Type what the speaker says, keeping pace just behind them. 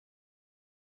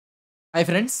Hi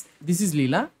friends, this is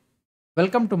Leela.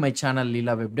 Welcome to my channel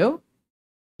Leela WebDev.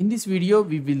 In this video,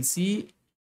 we will see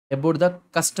about the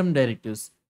custom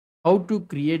directives. How to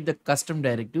create the custom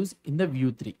directives in the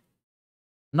Vue 3.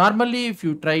 Normally, if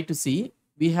you try to see,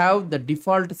 we have the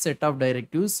default set of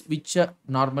directives which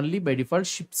normally by default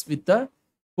ships with the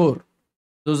core.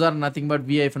 Those are nothing but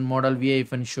v-model,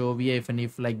 v-show,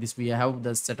 v-if, like this. We have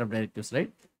the set of directives,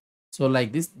 right? So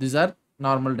like this, these are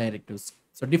normal directives.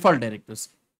 So default directives.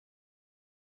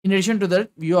 In addition to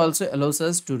that, Vue also allows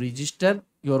us to register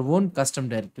your own custom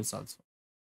directives also.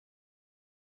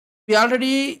 We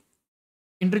already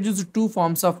introduced two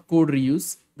forms of code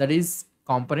reuse, that is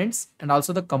components and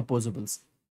also the composables.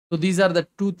 So these are the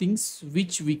two things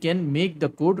which we can make the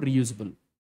code reusable.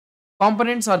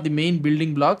 Components are the main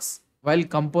building blocks, while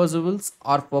composables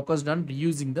are focused on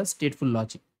reusing the stateful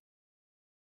logic.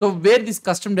 So where these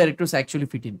custom directives actually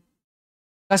fit in?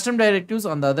 Custom directives,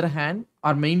 on the other hand,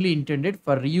 are mainly intended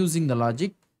for reusing the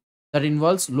logic that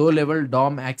involves low-level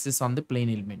DOM access on the plain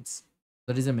elements.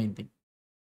 That is the main thing.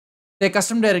 The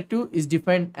custom directive is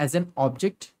defined as an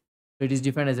object. So it is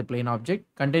defined as a plain object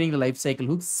containing the lifecycle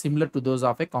hooks similar to those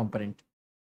of a component.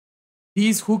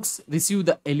 These hooks receive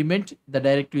the element the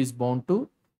directive is bound to.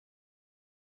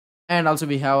 And also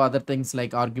we have other things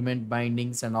like argument,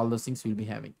 bindings, and all those things we'll be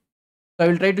having. So I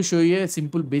will try to show you a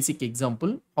simple basic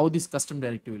example how this custom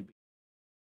directive will be.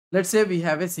 Let's say we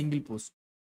have a single post.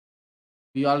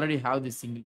 We already have this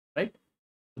single, right?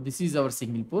 So this is our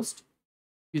single post.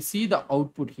 You see the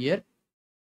output here.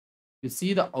 You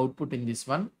see the output in this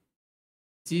one.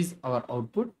 This is our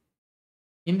output.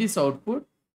 In this output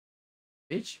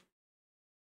page,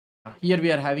 here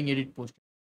we are having edit post.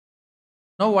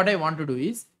 Now what I want to do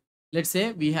is, let's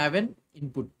say we have an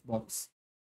input box.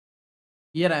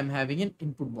 Here I am having an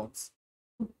input box.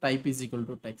 Type is equal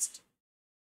to text.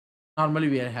 Normally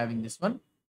we are having this one.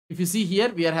 If you see here,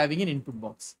 we are having an input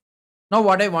box. Now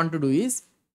what I want to do is,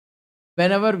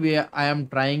 whenever I am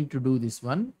trying to do this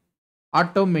one,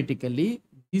 automatically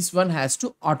this one has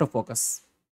to autofocus.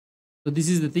 So this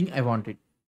is the thing I wanted.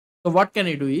 So what can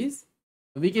I do is,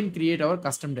 we can create our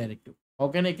custom directive. How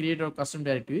can I create our custom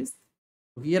directive is,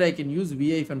 here I can use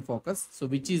vi-focus. So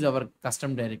which is our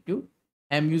custom directive.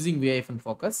 I am using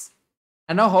vi-focus.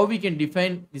 And now how we can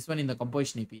define this one in the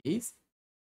composition API is,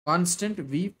 constant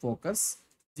vfocus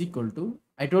is equal to,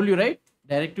 I told you, right,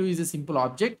 directive is a simple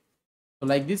object. So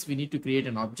like this, we need to create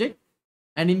an object.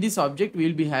 And in this object, we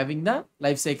will be having the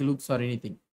lifecycle hooks or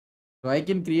anything. So I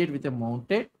can create with a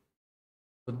mounted.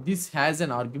 So this has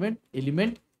an argument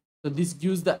element. So this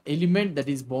gives the element that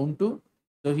is bound to.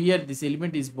 So here this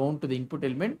element is bound to the input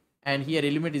element. And here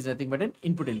element is nothing but an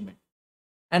input element.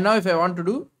 And now if I want to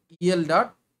do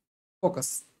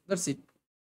el.focus, that's it.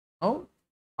 Now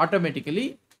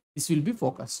automatically this will be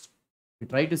focused. You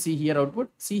try to see here output.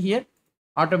 See here,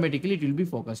 automatically it will be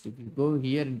focused. If you go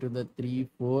here into the 3,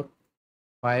 4,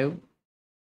 5,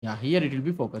 yeah, here it will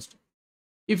be focused.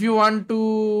 If you want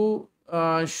to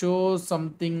show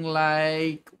something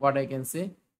like, what I can say,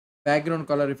 background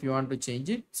color, if you want to change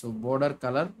it, so border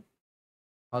color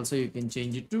also you can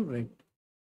change it to red.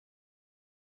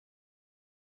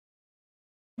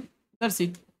 That's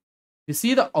it. You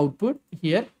see the output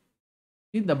here,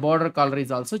 see the border color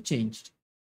is also changed.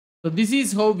 So this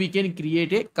is how we can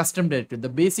create a custom directive. The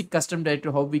basic custom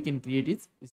directive how we can create is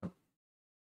this one.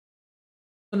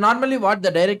 So normally what the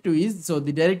directive is, so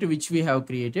the directive which we have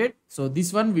created, so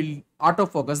this one will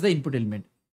autofocus the input element.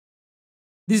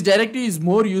 This directive is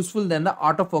more useful than the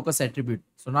autofocus attribute.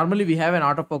 So normally we have an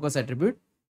autofocus attribute.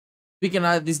 We can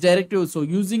add this directive. So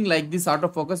using like this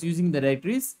autofocus, using the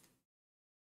directory is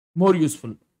more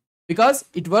useful because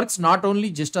it works not only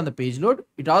just on the page load,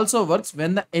 it also works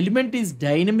when the element is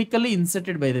dynamically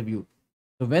inserted by the view.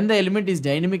 So when the element is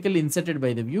dynamically inserted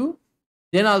by the view,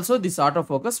 then also this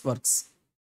autofocus works.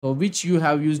 So which you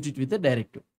have used it with the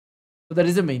directive. So that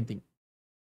is the main thing.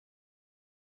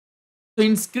 So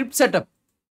in script setup,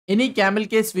 any camel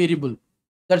case variable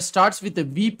that starts with a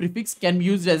v prefix can be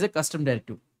used as a custom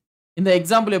directive. In the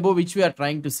example above which we are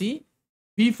trying to see,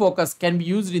 vfocus can be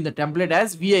used in the template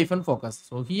as v-focus.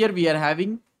 So here we are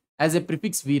having as a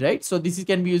prefix v, right? So this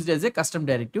can be used as a custom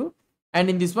directive. And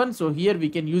in this one, so here we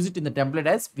can use it in the template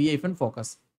as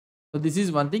v-focus. So this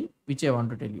is one thing which I want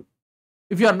to tell you.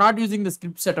 If you are not using the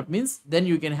script setup means, then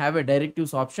you can have a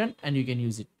directives option and you can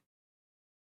use it.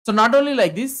 So not only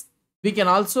like this, we can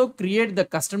also create the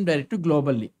custom directive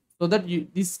globally. So that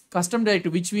this custom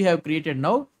directive which we have created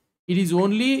now, it is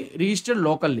only registered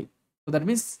locally. So that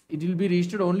means it will be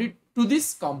registered only to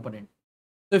this component.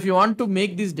 So if you want to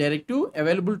make this directive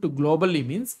available to globally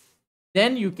means,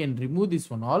 then you can remove this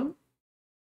one all.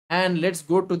 And let's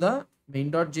go to the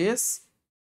main.js.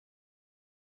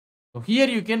 So here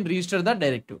you can register the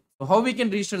directive. So how we can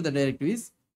register the directive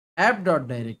is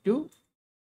app.directive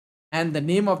and the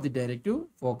name of the directive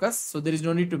focus. So there is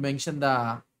no need to mention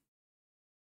the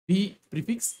b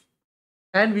prefix,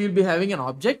 and we will be having an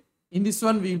object. In this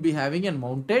one we will be having a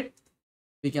mounted.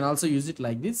 We can also use it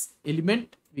like this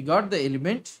element. We got the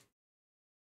element,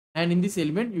 and in this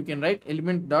element you can write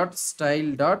element dot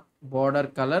style dot border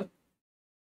color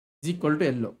is equal to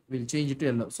yellow. We'll change it to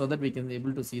yellow so that we can be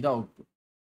able to see the output.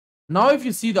 Now if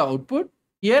you see the output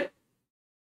here,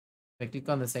 if I click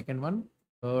on the second one,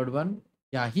 third one,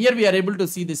 yeah, here we are able to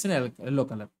see this in yellow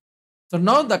color. So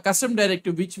now the custom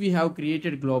directive which we have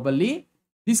created globally,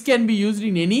 this can be used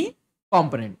in any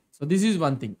component. So this is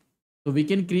one thing. So we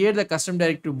can create the custom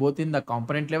directive both in the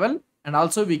component level, and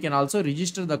also we can also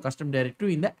register the custom directive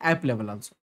in the app level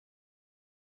also.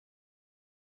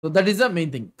 So that is the main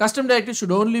thing. Custom directive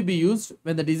should only be used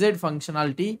when the desired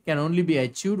functionality can only be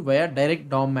achieved via direct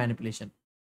DOM manipulation.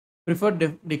 Prefer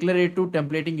declarative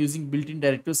templating using built-in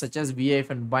directives such as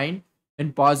VIF and bind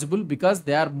when possible, because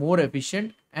they are more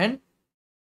efficient and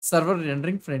server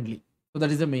rendering friendly. So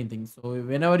that is the main thing. So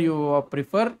whenever you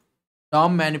prefer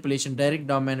DOM manipulation, direct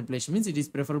DOM manipulation means it is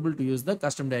preferable to use the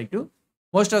custom directive.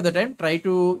 Most of the time try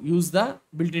to use the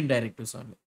built-in directives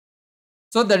only.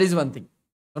 So that is one thing.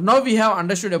 So now we have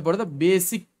understood about the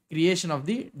basic creation of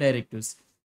the directives.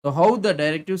 So how the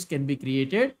directives can be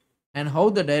created and how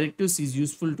the directives is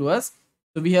useful to us.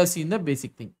 So we have seen the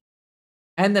basic thing.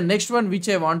 And the next one which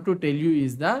I want to tell you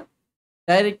is the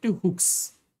directive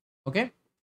hooks. Okay.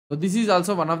 So this is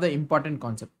also one of the important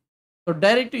concepts. So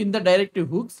in the directive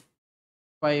hooks,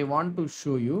 if I want to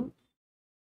show you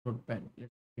notepad,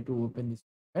 let's try to open this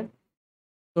notepad.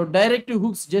 So directive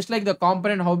hooks, just like the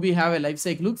component how we have a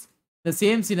lifecycle hooks, the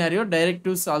same scenario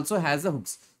directives also has the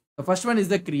hooks. The first one is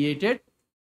the created,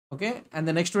 okay, and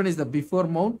the next one is the before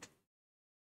mount,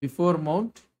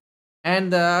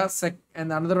 and the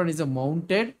another one is a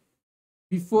mounted,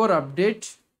 before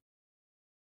update,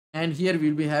 and here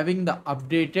we'll be having the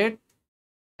updated,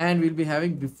 and we'll be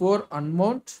having before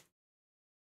unmount,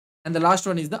 and the last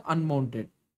one is the unmounted.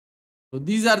 So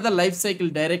these are the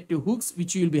lifecycle directive hooks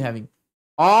which you will be having.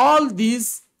 All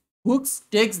these hooks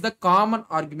takes the common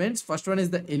arguments. First one is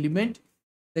the element,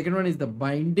 second one is the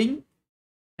binding,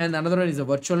 and another one is a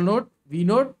virtual node, v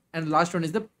node, and last one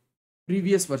is the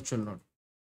previous virtual node.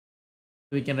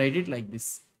 So we can write it like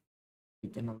this.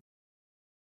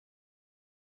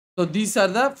 So these are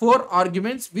the 4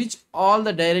 arguments which all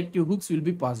the directive hooks will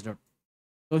be passed out.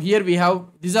 So here we have,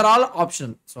 these are all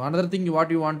optional. So another thing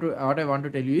what I want to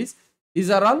tell you is these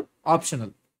are all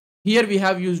optional. Here we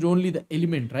have used only the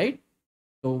element, right?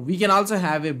 So we can also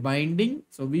have a binding.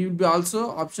 So we will be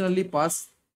also optionally pass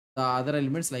the other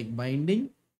elements like binding,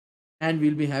 and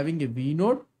we'll be having a v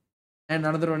node, and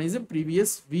another one is a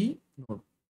previous v node.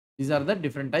 These are the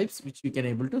different types which we can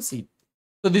able to see.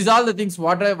 So these are the things.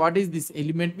 What is this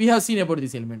element? We have seen about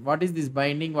this element. What is this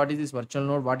binding? What is this virtual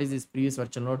node? What is this previous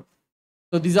virtual node?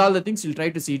 So these are the things we'll try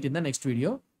to see it in the next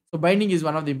video. So binding is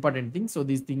one of the important things. So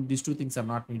these 2 things are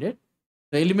not needed.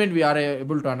 The element we are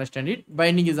able to understand it.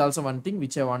 Binding is also one thing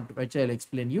which I'll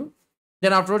explain you.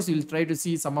 Then afterwards we'll try to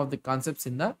see some of the concepts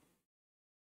in the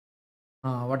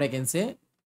what I can say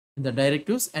in the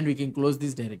directives, and we can close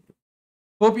this directive.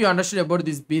 Hope you understood about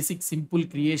this basic simple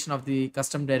creation of the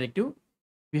custom directive.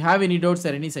 If you have any doubts or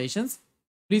any suggestions,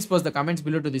 please post the comments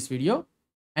below to this video.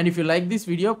 And if you like this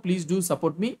video, please do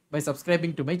support me by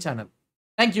subscribing to my channel.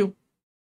 Thank you.